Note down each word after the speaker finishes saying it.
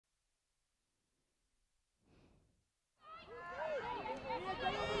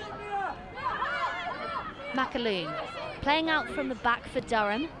McAloon playing out from the back for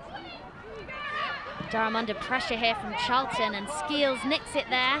Durham. Durham under pressure here from Charlton, and Skeels nicks it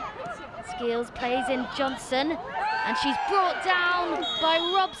there. Skeels plays in Johnson, and she's brought down by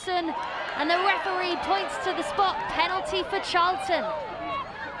Robson, and the referee points to the spot. Penalty for Charlton.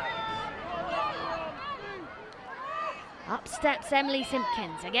 Up steps Emily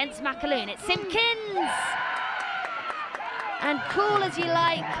Simpkins against McAloon. It's Simpkins! And cool as you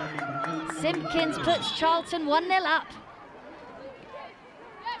like, Simpkins puts Charlton 1-0 up.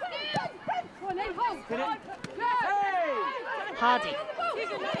 Hardy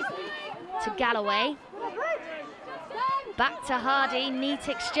to Galloway. Back to Hardy, neat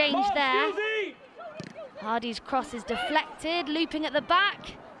exchange there. Hardy's cross is deflected, looping at the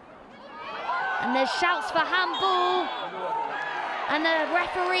back. And there's shouts for handball. And the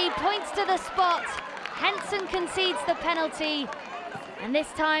referee points to the spot. Henson concedes the penalty. And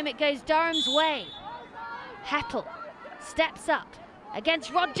this time it goes Durham's way. Heppel steps up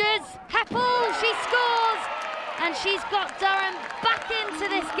against Rogers. Heppel, she scores! And she's got Durham back into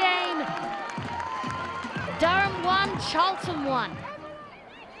this game. Durham 1, Charlton 1.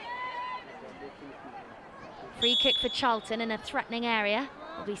 Free kick for Charlton in a threatening area.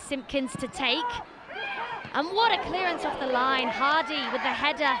 Will be Simpkins to take. And what a clearance off the line. Hardy with the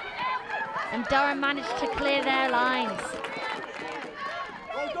header. And Durham managed to clear their lines.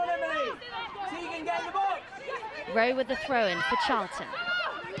 Well done, Emily. Tegan, get in the box. Rowe with the throw-in for Charlton.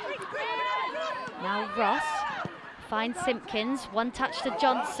 Now Ross finds Simpkins. One touch to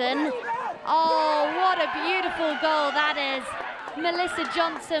Johnson. Oh, what a beautiful goal that is. Melissa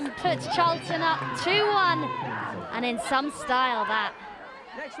Johnson puts Charlton up 2-1. And in some style, that.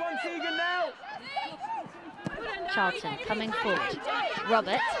 Next one, Tegan, now. Charlton coming forward.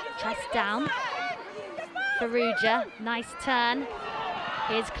 Robert, chest down. Faruja, nice turn.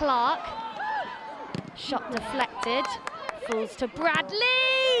 Here's Clark. Shot deflected. Falls to Bradley.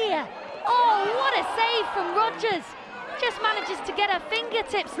 Oh, what a save from Rogers. Just manages to get her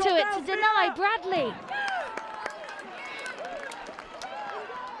fingertips to it to deny Bradley.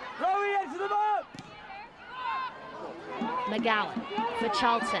 Chloe, into the box. McGowan for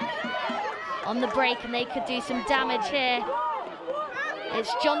Charlton. On the break, and they could do some damage here.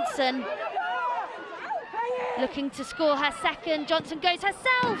 It's Johnson looking to score her second. Johnson goes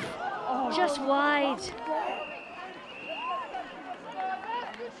herself, just wide.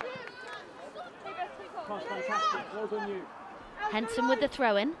 Henson with the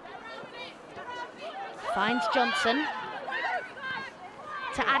throw-in. Finds Johnson.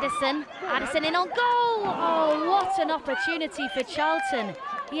 To Addison. Addison in on goal. Oh, what an opportunity for Charlton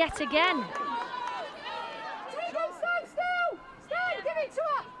yet again.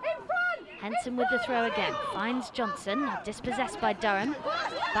 Henson with the throw again. Finds Johnson, dispossessed by Durham.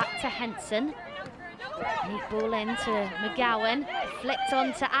 Back to Henson. Neat ball in to McGowan. Flicked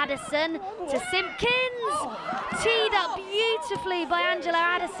on to Addison. To Simpkins. Teed up beautifully by Angela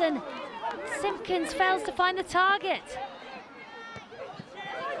Addison. Simpkins fails to find the target.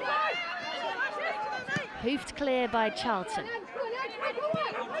 Hoofed clear by Charlton.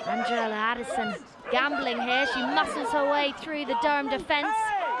 Angela Addison gambling here. She muscles her way through the Durham defence.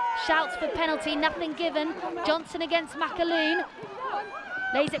 Shouts for penalty, nothing given. Johnson against McAloon.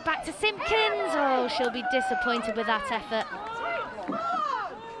 Lays it back to Simpkins. Oh, she'll be disappointed with that effort.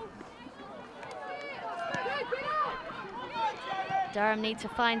 Durham need to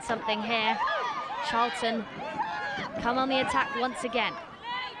find something here. Charlton come on the attack once again.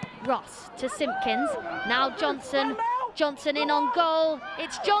 Ross to Simpkins. Now Johnson. Johnson in on goal.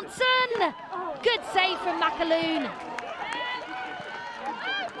 It's Johnson! Good save from McAloon.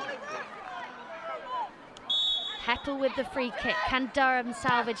 Heppel with the free kick. Can Durham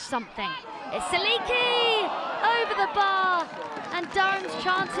salvage something? It's Saliki over the bar, and Durham's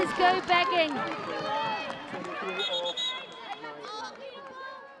chances go begging.